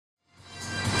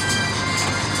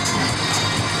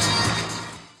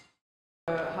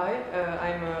Hi,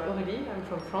 I'm Aurélie, I'm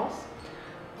from France,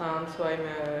 and so I'm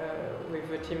with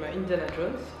the team Indiana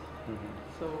Jones.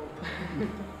 So,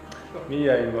 Me,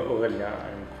 I'm Aurelia,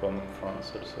 I'm from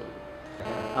France also.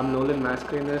 I'm Nolan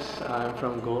Mascarenhas, I'm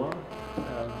from Goa,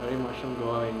 very much from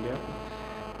Goa, India.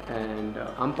 And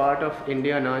I'm part of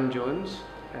India Naan Jones,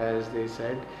 as they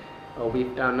said.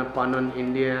 We've done a pun on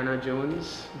Indiana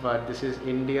Jones, but this is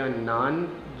India Naan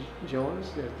Jones.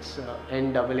 It's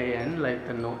N-A-A-N, like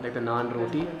the naan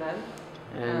roti.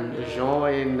 And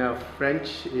Jaunes in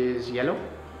French is yellow.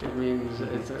 It means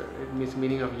it means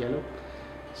meaning of yellow.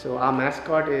 So our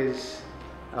mascot is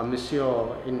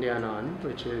Monsieur India Naan,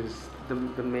 which is the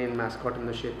main mascot in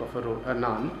the shape of a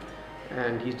naan,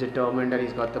 and he's determined that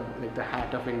he's got the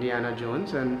hat of Indiana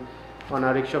Jones, and on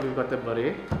our rickshaw we've got the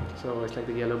beret, so it's like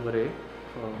the yellow beret.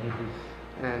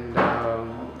 And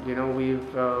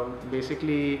we've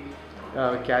basically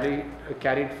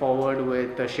carried forward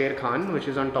with Sher Khan, which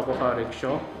is on top of our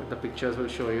rickshaw. The pictures will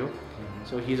show you.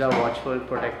 So he's our watchful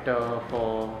protector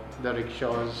for the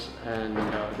rickshaws and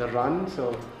the run.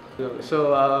 So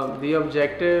the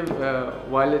objective,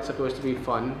 while it's supposed to be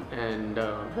fun and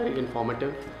very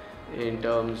informative in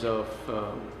terms of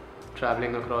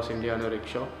traveling across India on a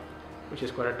rickshaw, which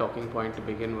is quite a talking point to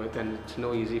begin with, and it's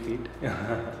no easy feat.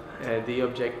 The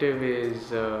objective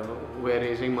is we're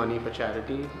raising money for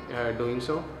charity. Doing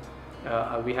so,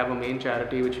 we have a main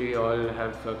charity which we all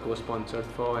have co-sponsored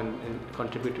for and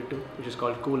contributed to, which is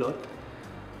called Cool Earth.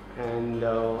 And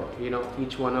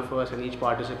each one of us and each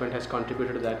participant has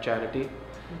contributed to that charity.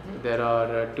 There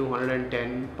are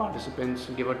 210 participants,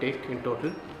 give or take, in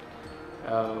total.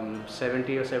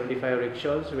 70 or 75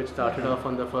 rickshaws, which started off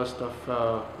on the 1st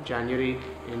of January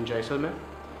in Jaisalmer,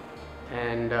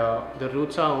 and the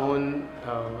routes are on,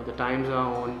 the times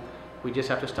are on. We just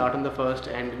have to start on the 1st,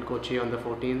 end in Kochi on the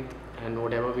 14th, and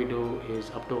whatever we do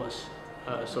is up to us,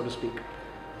 so to speak.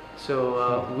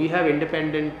 So we have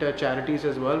independent charities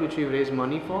as well, which we raise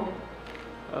money for.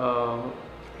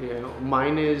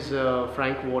 Mine is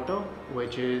Frank Water,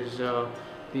 which is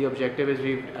the objective is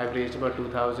I've raised about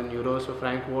 2,000 euros for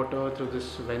Frank Water through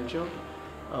this venture,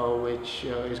 which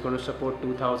is going to support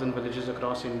 2,000 villages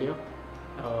across India.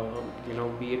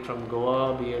 Be it from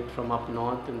Goa, be it from up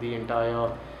north in the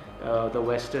entire the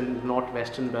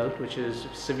northwestern belt, which is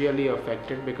severely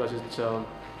affected because it's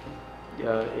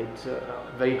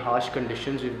very harsh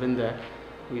conditions. We've been there,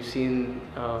 we've seen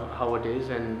how it is,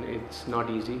 and it's not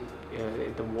easy.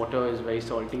 The water is very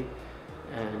salty,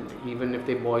 and even if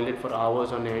they boil it for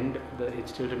hours on end, it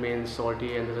still remains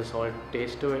salty and there's a salt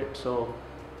taste to it. So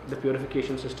the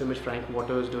purification system which Frank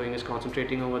Water is doing is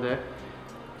concentrating over there.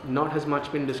 Not has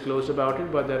much been disclosed about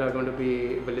it, but there are going to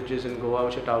be villages in Goa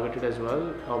which are targeted as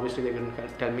well. Obviously they couldn't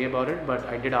tell me about it, but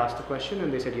I did ask the question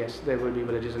and they said yes, there will be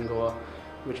villages in Goa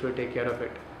which will take care of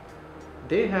it.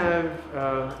 They have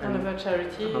another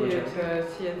charity, it's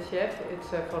CNCF, it's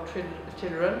for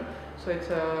children, so it's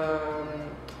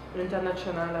an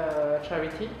international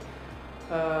charity.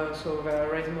 So they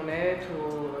raise money to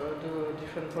do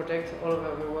different projects all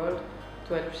over the world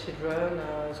to help children,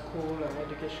 school,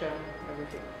 education,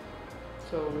 everything.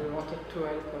 So we wanted to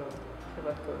help for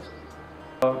that cause.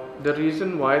 The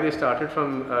reason why they started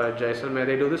from Jaisalmer,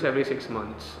 they do this every 6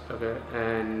 months, okay,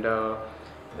 and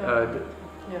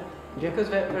because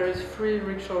there is free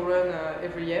rickshaw run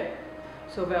every year,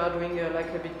 so they are doing like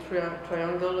a big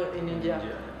triangle in India.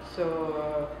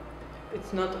 So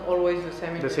it's not always the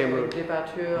same route.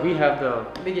 Departure. We have the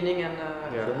beginning and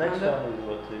the next one is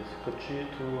what is Kochi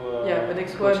to. The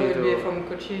next Kochi one will be from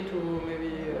Kochi to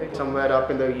maybe somewhere up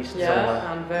in the east.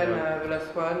 And then the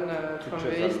last one from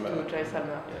the east to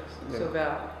Jaisalmer. Yes. So they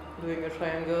are doing a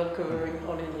triangle covering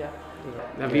all India.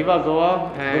 Viva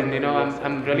Goa, and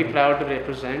I'm really proud to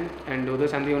represent and do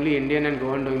this. I'm the only Indian and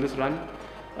Goan doing this run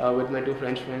with my 2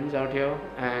 French friends out here,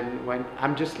 and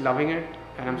I'm just loving it,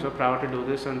 and I'm so proud to do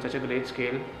this on such a great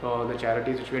scale for the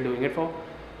charities which we're doing it for,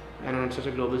 and on such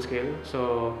a global scale.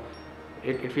 So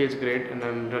it feels great, and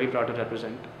I'm really proud to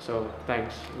represent. So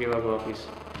thanks, Viva Goa, please.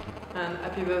 And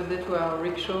happy birthday to our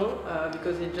rickshaw,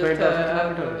 because it just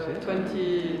had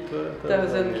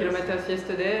 20,000 kilometers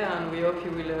yesterday, and we hope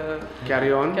you will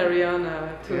carry on to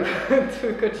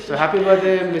Kochi. So happy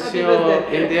birthday, Monsieur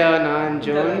India Naan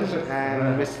Jones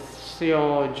and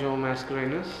Monsieur Jaunes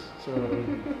Mascarenhas. So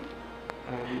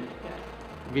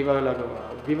Viva la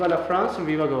Goa, Viva la France, and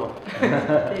Viva Goa.